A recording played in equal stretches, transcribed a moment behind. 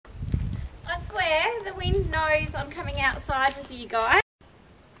swear the wind knows I'm coming outside with you guys.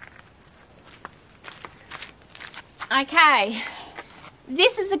 Okay,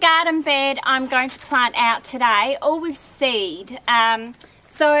 this is the garden bed I'm going to plant out today, all with seed.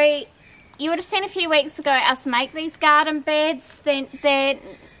 So you would have seen a few weeks ago us make these garden beds. They're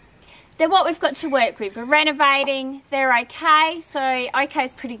what we've got to work with. We're renovating, they're okay, so okay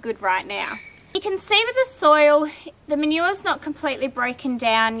is pretty good right now. You can see with the soil, the manure's not completely broken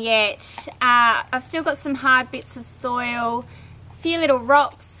down yet. I've still got some hard bits of soil, a few little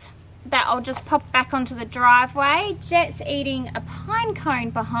rocks that I'll just pop back onto the driveway. Jet's eating a pine cone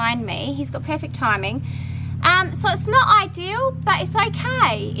behind me. He's got perfect timing. So it's not ideal, but it's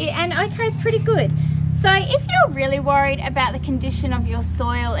okay. And okay is pretty good. So if you're really worried about the condition of your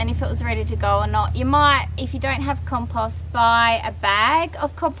soil and if it was ready to go or not, you might, if you don't have compost, buy a bag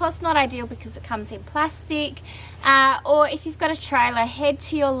of compost. Not ideal because it comes in plastic. Or if you've got a trailer, head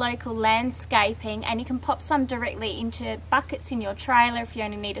to your local landscaping and you can pop some directly into buckets in your trailer if you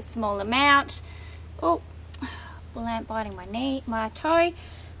only need a small amount. Oh, bull ant biting my toe.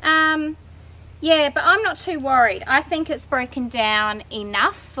 Yeah, but I'm not too worried. I think it's broken down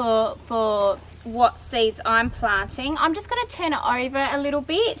enough for what seeds I'm planting. I'm just going to turn it over a little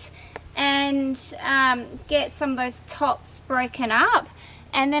bit and get some of those tops broken up,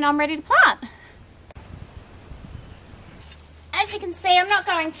 and then I'm ready to plant. As you can see, I'm not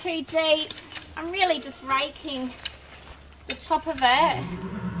going too deep. I'm really just raking the top of it,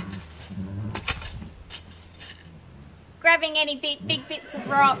 grabbing any big bits of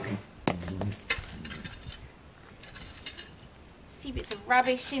rock, a few bits of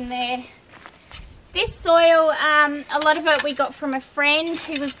rubbish in there. This soil, a lot of it we got from a friend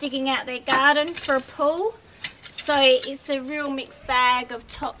who was digging out their garden for a pool. So it's a real mixed bag of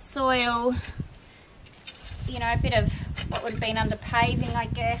topsoil, you know, a bit of what would have been under paving, I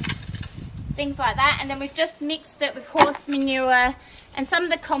guess, things like that. And then we've just mixed it with horse manure and some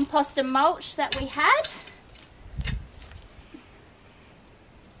of the compost and mulch that we had.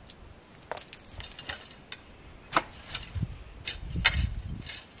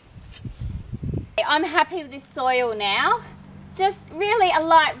 I'm happy with this soil now. Just really a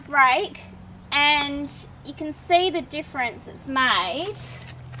light rake and you can see the difference it's made.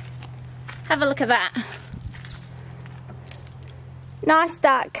 Have a look at that. Nice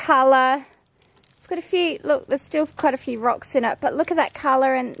dark colour. It's got a few, look, there's still quite a few rocks in it, but look at that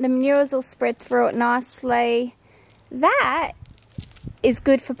colour, and the manure's all spread through it nicely. That is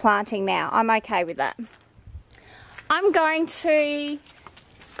good for planting now. I'm okay with that. I'm going to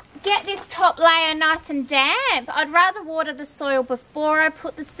get this top layer nice and damp. I'd rather water the soil before I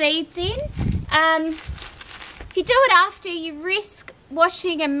put the seeds in. If you do it after, you risk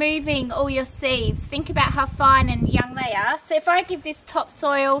washing and moving all your seeds. Think about how fine and young they are. So if I give this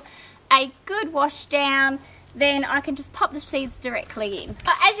topsoil a good wash down, then I can just pop the seeds directly in.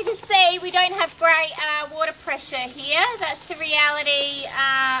 As you can see, we don't have great water pressure here. That's the reality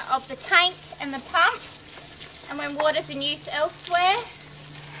of the tank and the pump, and when water's in use elsewhere.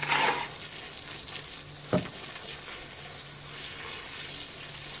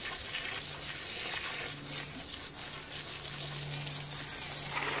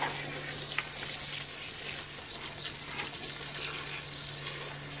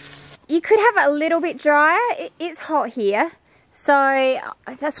 You could have it a little bit drier. It's hot here, so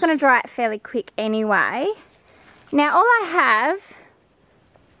that's going to dry it fairly quick anyway. Now all I have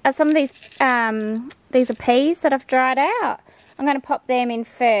are some of these are peas that I've dried out. I'm going to pop them in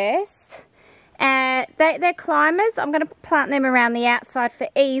first. They're climbers. I'm going to plant them around the outside for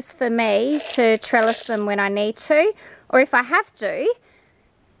ease for me to trellis them when I need to, or if I have to,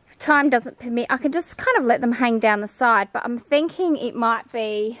 if time doesn't permit, I can just kind of let them hang down the side. But I'm thinking it might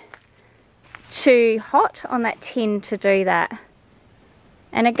be too hot on that tin to do that.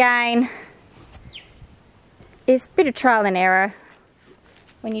 And again, it's a bit of trial and error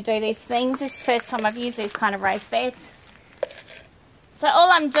when you do these things. This is the first time I've used these kind of raised beds. So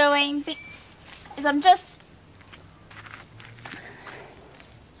all I'm doing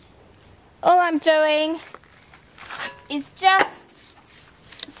is just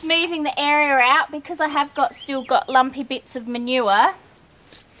smoothing the area out, because I have still got lumpy bits of manure.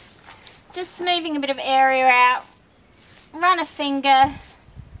 Just smoothing a bit of area out, run a finger,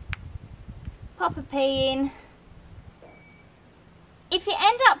 pop a pea in. If you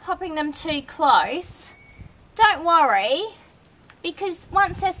end up popping them too close, don't worry, because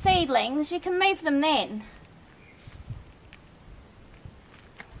once they're seedlings, you can move them then.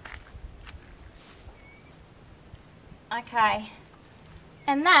 Okay,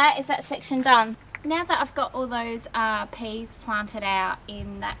 and that is that section done. Now that I've got all those peas planted out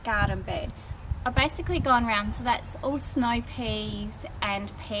in that garden bed, I've basically gone round, so that's all snow peas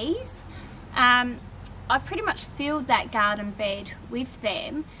and peas. I pretty much filled that garden bed with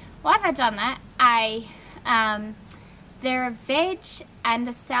them. Why have I done that? They're a veg and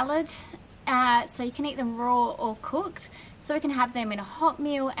a salad, so you can eat them raw or cooked. So we can have them in a hot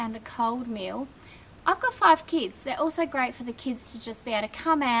meal and a cold meal. I've got 5 kids. They're also great for the kids to just be able to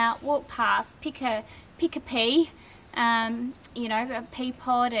come out, walk past, pick a pea, you know, a pea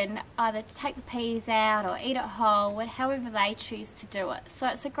pod, and either take the peas out or eat it whole, however they choose to do it. So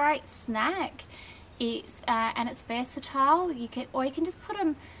it's a great snack. And it's versatile. Or you can just put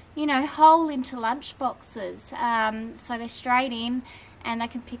them, you know, whole into lunch boxes, so they're straight in, and they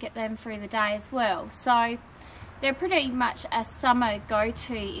can pick at them through the day as well. So they're pretty much a summer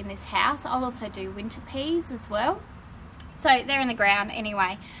go-to in this house. I'll also do winter peas as well. So they're in the ground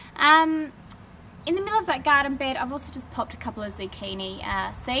anyway. In the middle of that garden bed, I've also just popped a couple of zucchini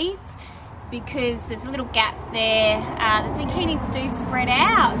seeds, because there's a little gap there. The zucchinis do spread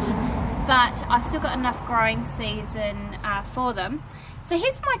out, but I've still got enough growing season for them. So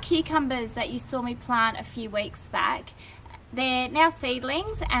here's my cucumbers that you saw me plant a few weeks back. They're now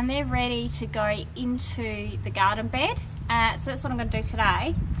seedlings and they're ready to go into the garden bed. So that's what I'm going to do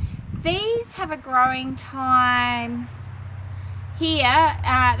today. These have a growing time here.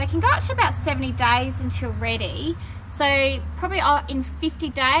 They can go up to about 70 days until ready. So probably in 50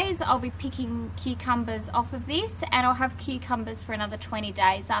 days I'll be picking cucumbers off of this, and I'll have cucumbers for another 20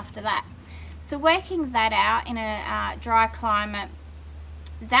 days after that. So working that out in a dry climate,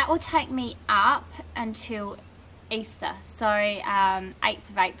 that will take me up until Easter, so 8th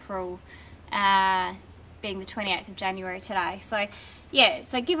of April, being the 28th of January today. So yeah,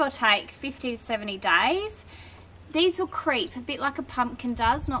 so give or take 50 to 70 days. These will creep a bit like a pumpkin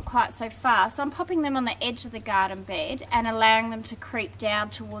does, not quite so far. So I'm popping them on the edge of the garden bed and allowing them to creep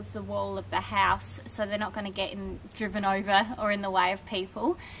down towards the wall of the house, so they're not going to get driven over or in the way of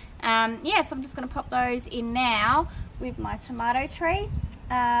people. Yeah, so I'm just going to pop those in now with my tomato tree.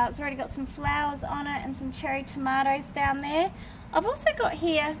 It's already got some flowers on it and some cherry tomatoes down there. I've also got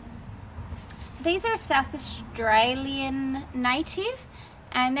here, these are a South Australian native,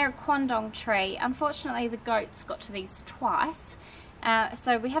 and they're a Quandong tree. Unfortunately, the goats got to these twice,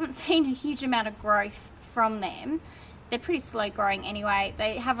 so we haven't seen a huge amount of growth from them. They're pretty slow growing anyway.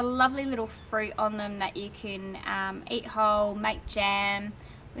 They have a lovely little fruit on them that you can eat whole, make jam.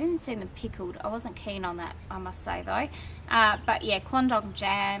 We haven't seen them pickled. I wasn't keen on that, I must say though. But yeah, Quandong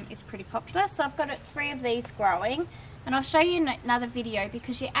jam is pretty popular. So I've got 3 of these growing, and I'll show you in another video,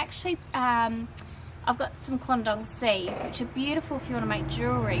 because you actually, I've got some Quandong seeds, which are beautiful if you want to make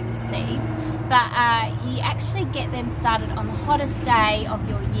jewellery with seeds, but you actually get them started on the hottest day of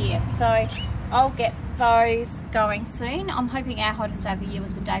your year. So I'll get those going soon. I'm hoping our hottest day of the year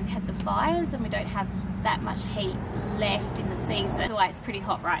was the day we had the fires and we don't have that much heat left in the season. The way it's pretty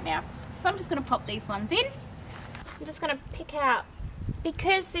hot right now. So I'm just going to pop these ones in. I'm just going to pick out,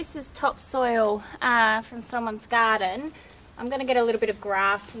 because this is topsoil from someone's garden, I'm going to get a little bit of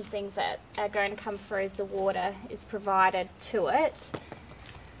grass and things that are going to come through as the water is provided to it.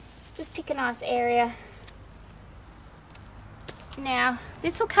 Just pick a nice area. Now,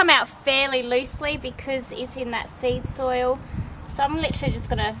 this will come out fairly loosely because it's in that seed soil. So I'm literally just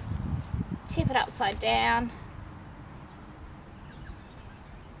going to tip it upside down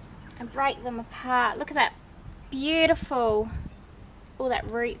and break them apart. Look at that beautiful, all that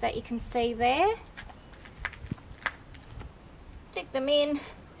root that you can see there. Stick them in.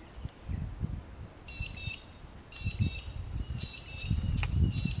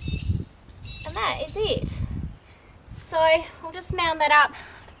 And that is it. So I'll just mound that up.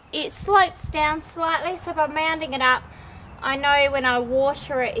 It slopes down slightly, so by mounding it up, I know when I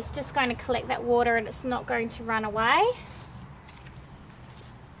water it, it's just going to collect that water and it's not going to run away.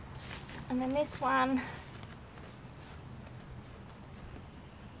 And then this one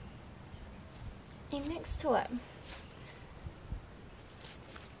in next to it.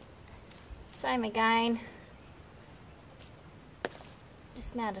 Same again.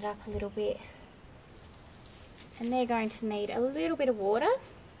 Just mount it up a little bit. And they're going to need a little bit of water.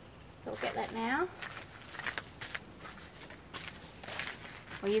 So I'll get that now.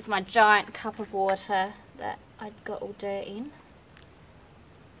 I'll use my giant cup of water that I'd got all dirt in.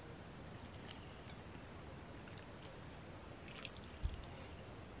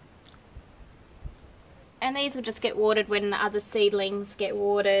 And these will just get watered when the other seedlings get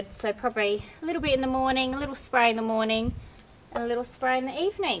watered. So probably a little bit in the morning, a little spray in the morning, and a little spray in the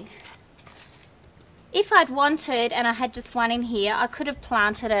evening. If I'd wanted, and I had just one in here, I could have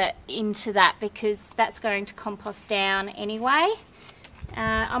planted it into that because that's going to compost down anyway.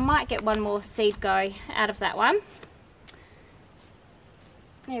 I might get one more seed go out of that one.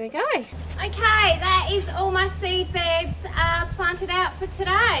 There we go. Okay, that is all my seed beds planted out for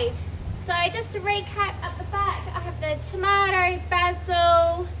today. So just to recap, at the back I have the tomato,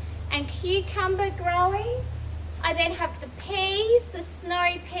 basil and cucumber growing. I then have the peas, the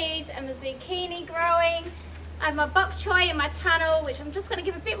snow peas and the zucchini growing. I have my bok choy in my tunnel, which I'm just going to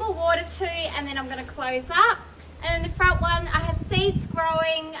give a bit more water to, and then I'm going to close up. And in the front one I have seeds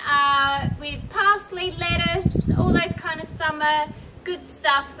growing with parsley, lettuce, all those kind of summer good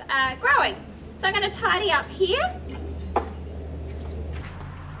stuff growing. So I'm going to tidy up here.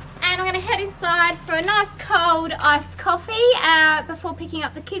 And I'm going to head inside for a nice cold iced coffee before picking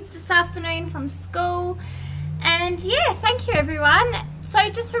up the kids this afternoon from school. And yeah, thank you everyone. So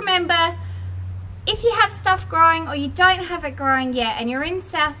just remember, if you have stuff growing or you don't have it growing yet and you're in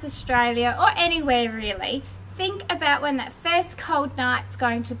South Australia or anywhere really, think about when that first cold night's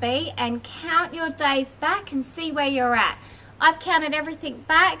going to be and count your days back and see where you're at. I've counted everything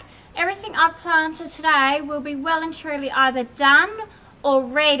back. Everything I've planted today will be well and truly either done or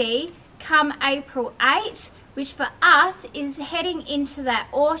ready come April 8, which for us is heading into that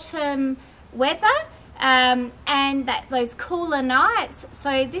autumn weather and those cooler nights.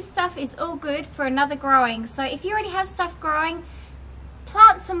 So this stuff is all good for another growing. So if you already have stuff growing,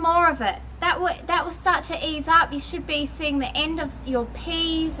 plant some more of it. That will start to ease up. You should be seeing the end of your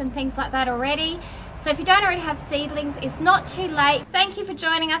peas and things like that already. So if you don't already have seedlings, it's not too late. Thank you for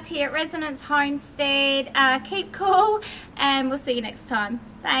joining us here at Resonance Homestead. Keep cool and we'll see you next time.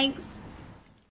 Thanks.